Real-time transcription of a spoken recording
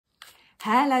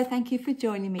Hello, thank you for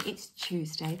joining me. It's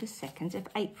Tuesday, the 2nd of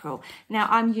April. Now,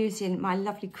 I'm using my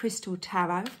lovely Crystal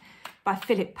Tarot by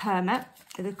Philip Permett,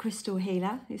 the Crystal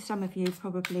Healer, who some of you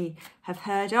probably have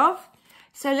heard of.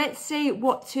 So let's see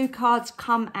what two cards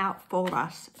come out for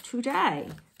us today.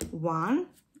 One,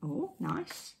 oh,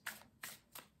 nice,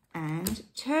 and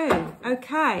two.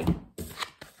 Okay.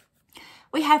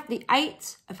 We have the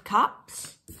Eight of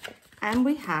Cups and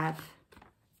we have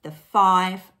the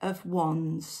Five of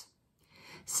Wands.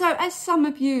 So as some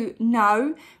of you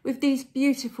know, with these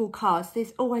beautiful cards,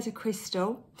 there's always a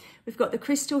crystal. We've got the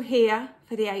crystal here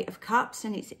for the Eight of Cups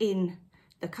and it's in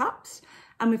the cups.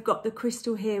 And we've got the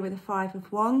crystal here with the Five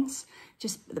of Wands,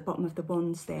 just at the bottom of the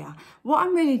wands there. What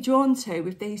I'm really drawn to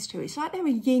with these two, it's like they're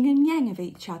a yin and yang of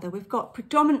each other. We've got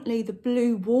predominantly the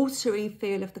blue watery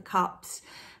feel of the cups,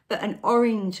 but an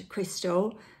orange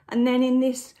crystal. And then in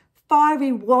this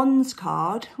fiery wands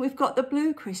card, we've got the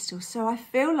blue crystal. So I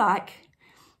feel like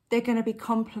they're going to be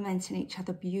complementing each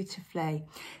other beautifully.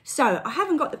 So I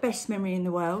haven't got the best memory in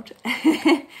the world.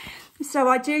 So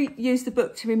I do use the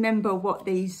book to remember what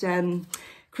these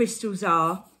crystals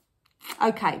are.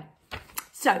 Okay,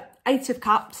 so Eight of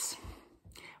Cups.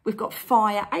 We've got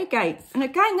Fire Agate. And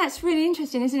again, that's really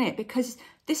interesting, isn't it? Because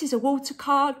this is a water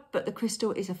card, but the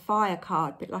crystal is a fire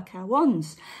card, a bit like our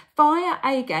wands. Fire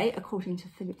Agate, according to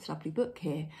Philip's lovely book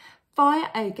here, Fire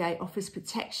Agate offers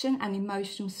protection and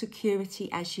emotional security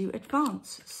as you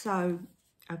advance. So,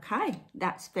 okay,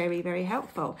 that's very, very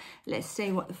helpful. Let's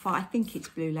see what the fire, I think it's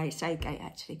Blue Lace Agate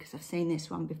actually, because I've seen this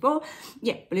one before.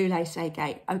 Yeah, Blue Lace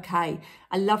Agate. Okay,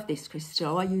 I love this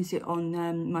crystal. I use it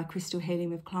on my crystal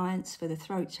healing with clients for the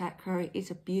throat chakra. It is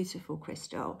a beautiful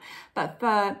crystal. But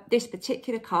for this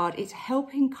particular card, it's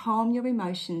helping calm your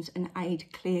emotions and aid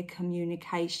clear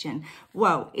communication.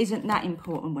 Well, isn't that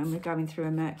important when we're going through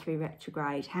a Mercury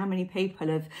retrograde? How many people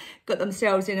have got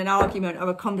themselves in an argument or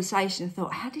a conversation and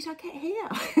thought, how did I get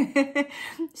here?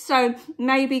 So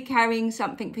maybe carrying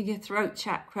something for your throat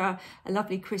chakra, a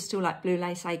lovely crystal like Blue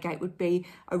Lace Agate would be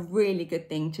a really good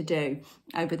thing to do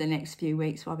over the next few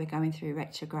weeks while we're going through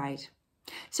retrograde.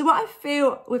 So what I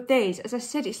feel with these, as I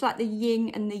said, it's like the yin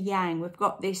and the yang. We've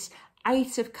got this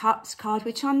Eight of Cups card,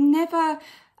 which I'm never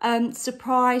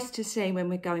surprised to see when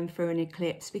we're going through an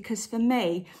eclipse, because for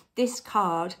me, this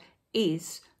card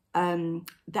is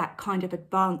that kind of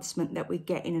advancement that we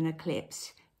get in an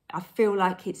eclipse. I feel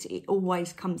like it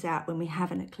always comes out when we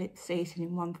have an eclipse season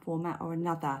in one format or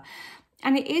another.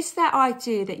 And it is that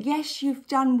idea that, yes, you've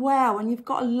done well and you've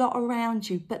got a lot around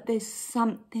you, but there's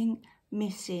something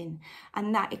missing.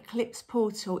 And that eclipse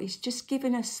portal is just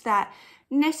giving us that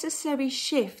necessary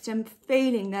shift and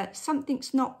feeling that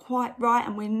something's not quite right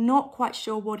and we're not quite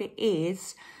sure what it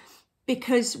is,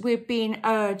 because we're being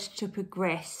urged to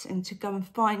progress and to go and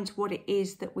find what it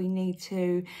is that we need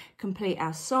to complete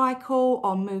our cycle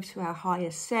or move to our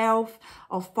higher self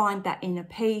or find that inner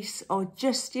peace, or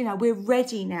just, you know, we're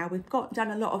ready now. We've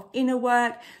done a lot of inner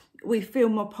work. We feel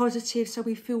more positive, so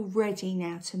we feel ready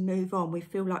now to move on. We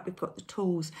feel like we've got the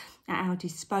tools at our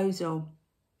disposal.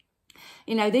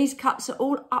 You know, these cups are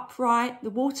all upright.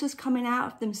 The water's coming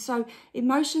out of them. So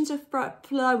emotions are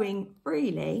flowing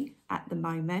freely at the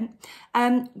moment,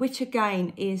 which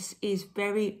again is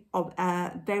very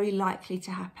likely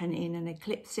to happen in an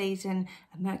eclipse season,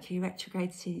 a Mercury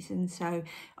retrograde season. So,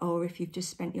 or if you've just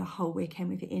spent your whole weekend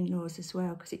with your in-laws as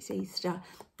well, because it's Easter,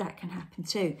 that can happen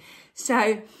too.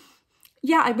 So,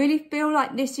 yeah, I really feel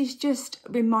like this is just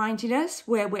reminding us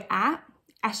where we're at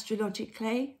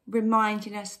astrologically,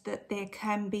 reminding us that there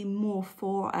can be more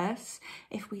for us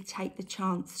if we take the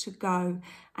chance to go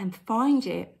and find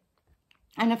it.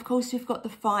 And of course, we've got the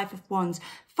Five of Wands.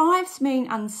 Fives mean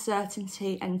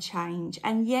uncertainty and change.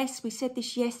 And yes, we said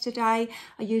this yesterday.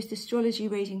 I used astrology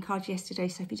reading card yesterday.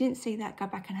 So if you didn't see that, go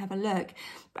back and have a look.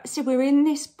 But so we're in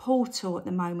this portal at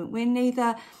the moment. We're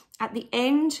neither at the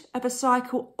end of a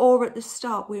cycle or at the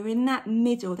start. We're in that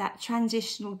middle, that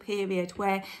transitional period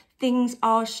where things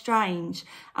are strange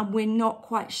and we're not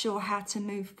quite sure how to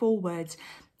move forward.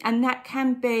 And that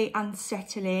can be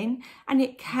unsettling and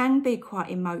it can be quite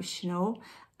emotional.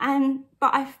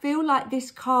 But I feel like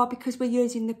this card, because we're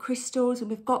using the crystals and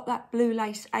we've got that Blue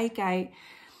Lace Agate,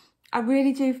 I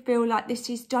really do feel like this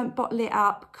is, don't bottle it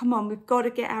up. Come on, we've got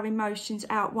to get our emotions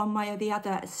out one way or the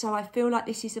other. So I feel like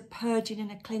this is a purging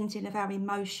and a cleansing of our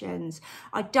emotions.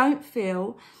 I don't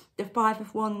feel the Five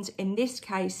of Wands in this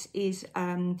case is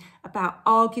about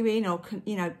arguing or,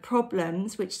 you know,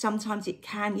 problems, which sometimes it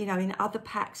can, you know, in other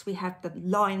packs we have the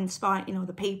lions fighting or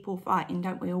the people fighting,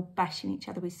 don't we, all bashing each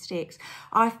other with sticks.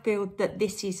 I feel that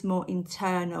this is more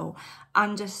internal,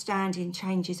 understanding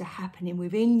changes are happening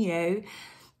within you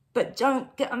but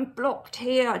don't get them blocked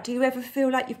here. Do you ever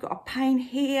feel like you've got a pain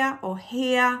here or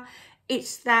here?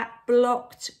 It's that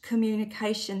blocked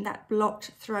communication, that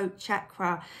blocked throat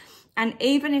chakra. And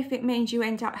even if it means you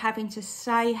end up having to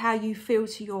say how you feel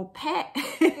to your pet,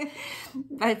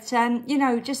 but, you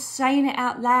know, just saying it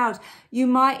out loud. You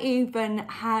might even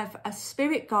have a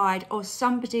spirit guide or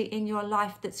somebody in your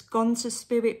life that's gone to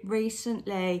spirit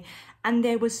recently, and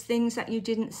there was things that you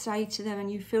didn't say to them and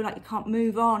you feel like you can't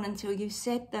move on until you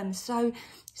said them. So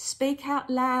speak out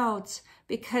loud,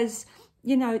 because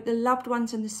you know, the loved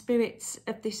ones and the spirits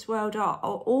of this world are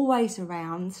always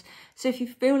around. So if you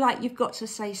feel like you've got to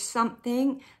say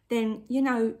something, then, you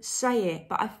know, say it.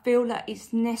 But I feel that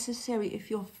it's necessary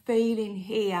if you're feeling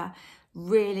here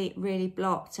really, really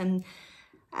blocked. And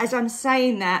as I'm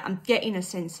saying that, I'm getting a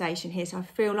sensation here. So I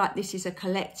feel like this is a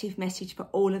collective message for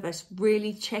all of us.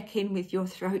 Really check in with your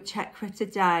throat chakra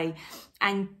today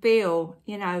and feel,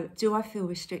 you know, do I feel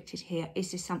restricted here?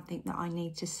 Is this something that I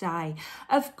need to say?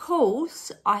 Of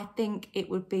course, I think it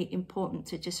would be important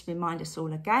to just remind us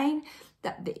all again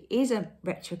that there is a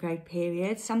retrograde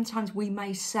period. Sometimes we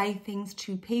may say things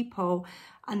to people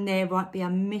and there might be a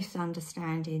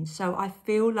misunderstanding. So I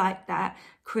feel like that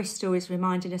crystal is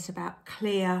reminding us about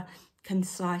clear,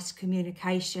 concise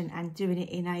communication and doing it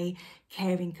in a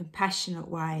caring, compassionate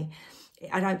way.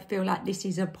 I don't feel like this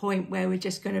is a point where we're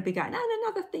just going to be going, and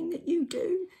another thing that you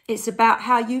do. It's about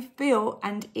how you feel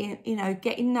and, you know,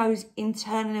 getting those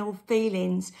internal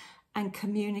feelings and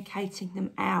communicating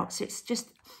them out. So it's just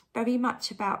very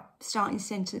much about starting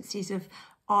sentences of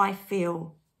I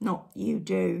feel, not you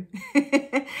do.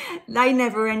 They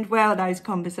never end well, those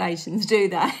conversations, do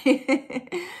they?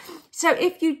 So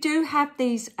if you do have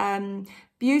these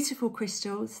beautiful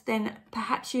crystals, then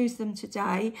perhaps use them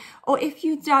today. Or if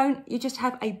you don't, you just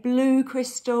have a blue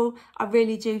crystal, I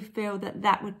really do feel that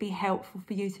that would be helpful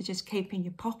for you to just keep in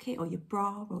your pocket or your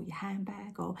bra or your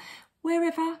handbag or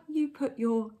wherever you put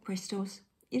your crystals.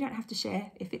 You don't have to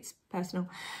share if it's personal.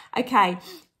 Okay,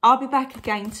 I'll be back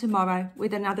again tomorrow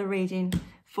with another reading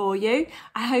for you.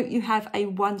 I hope you have a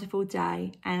wonderful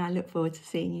day and I look forward to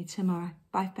seeing you tomorrow.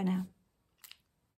 Bye for now.